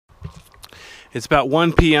It's about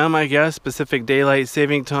 1 p.m. I guess, Pacific Daylight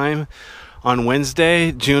Saving Time on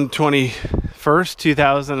Wednesday, June 21st,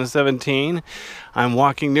 2017. I'm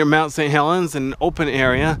walking near Mount Saint Helens in an open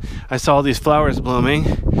area. I saw these flowers blooming.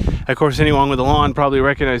 Of course, anyone with a lawn probably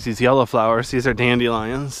recognizes these yellow flowers. These are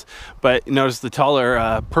dandelions. But notice the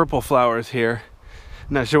taller purple flowers here.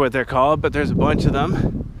 Not sure what they're called, but there's a bunch of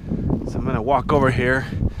them. So I'm going to walk over here,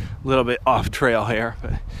 a little bit off trail here,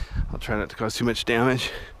 but I'll try not to cause too much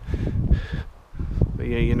damage. But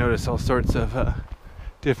yeah, you notice all sorts of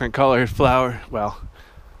different colored flower, well,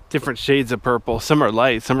 different shades of purple. Some are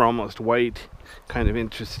light, some are almost white. Kind of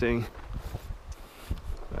interesting.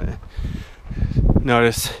 But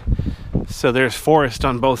notice, so there's forest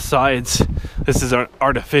on both sides. This is an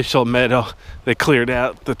artificial meadow. They cleared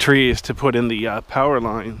out the trees to put in the power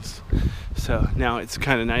lines. So now it's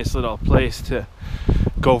kind of a nice little place to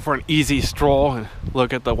go for an easy stroll and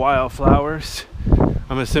look at the wildflowers.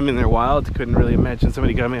 I'm assuming they're wild. Couldn't really imagine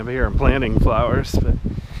somebody coming up here and planting flowers. But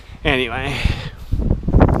anyway,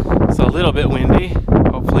 it's a little bit windy.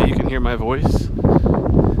 Hopefully you can hear my voice.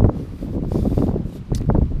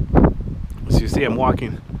 So you see I'm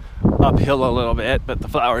walking uphill a little bit, but the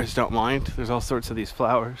flowers don't mind. There's all sorts of these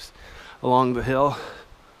flowers along the hill.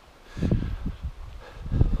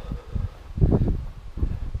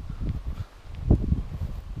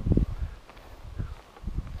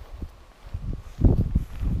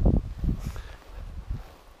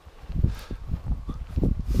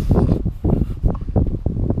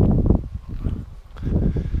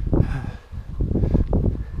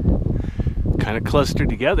 Kind of clustered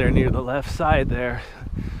together near the left side there.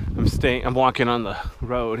 I'm walking on the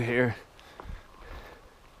road here.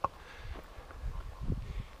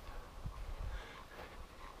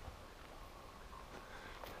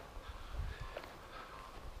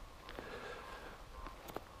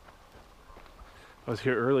 I was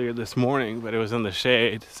here earlier this morning, but it was in the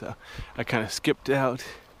shade, so I kind of skipped out.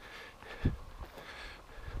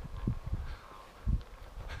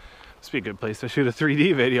 This would be a good place to shoot a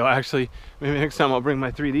 3D video, actually. Maybe next time I'll bring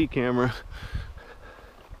my 3D camera.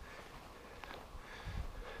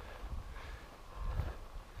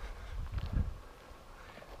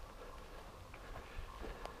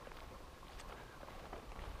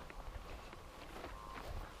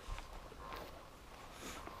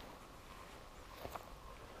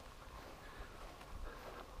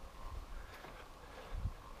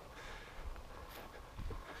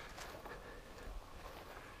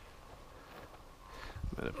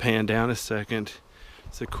 I'm gonna pan down a second.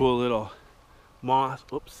 It's a cool little moth.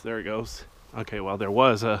 Oops, there it goes. Okay, well there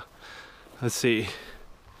was a, let's see.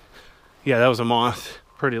 Yeah, that was a moth.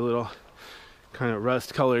 Pretty little kind of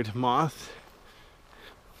rust colored moth.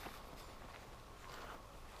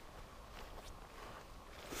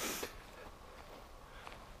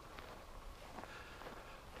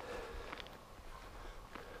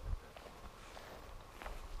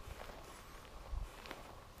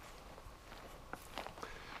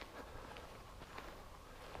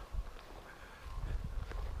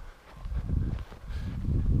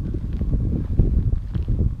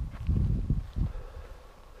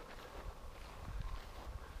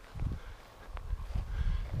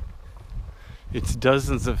 It's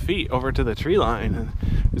dozens of feet over to the tree line, and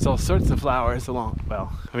there's all sorts of flowers along,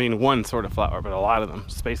 well, I mean one sort of flower, but a lot of them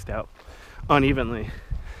spaced out unevenly.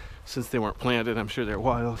 Since they weren't planted, I'm sure they're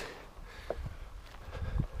wild.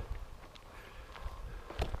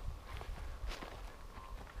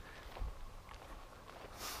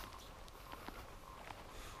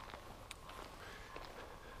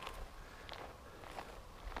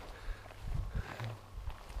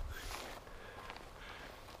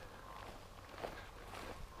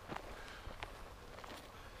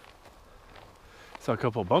 Saw a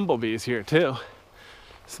couple bumblebees here too.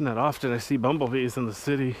 It's not often I see bumblebees in the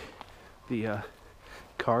city. The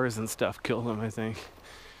cars and stuff kill them, I think.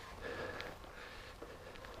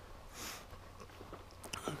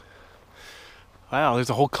 Wow,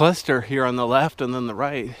 there's a whole cluster here on the left and then the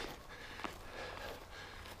right.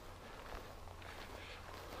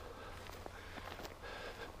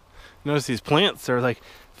 Notice these plants are like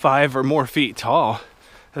 5 or more feet tall.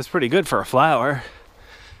 That's pretty good for a flower.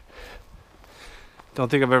 Don't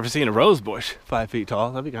think I've ever seen a rose bush 5 feet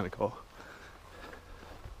tall. That'd be kind of cool.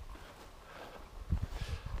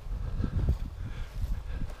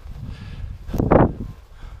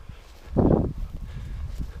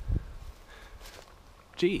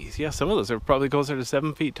 Geez, yeah, some of those are probably closer to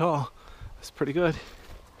 7 feet tall. That's pretty good.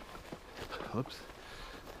 Oops.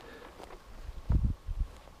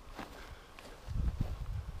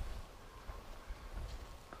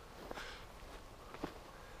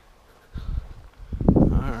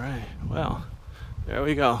 All right, well, There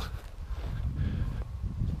we go.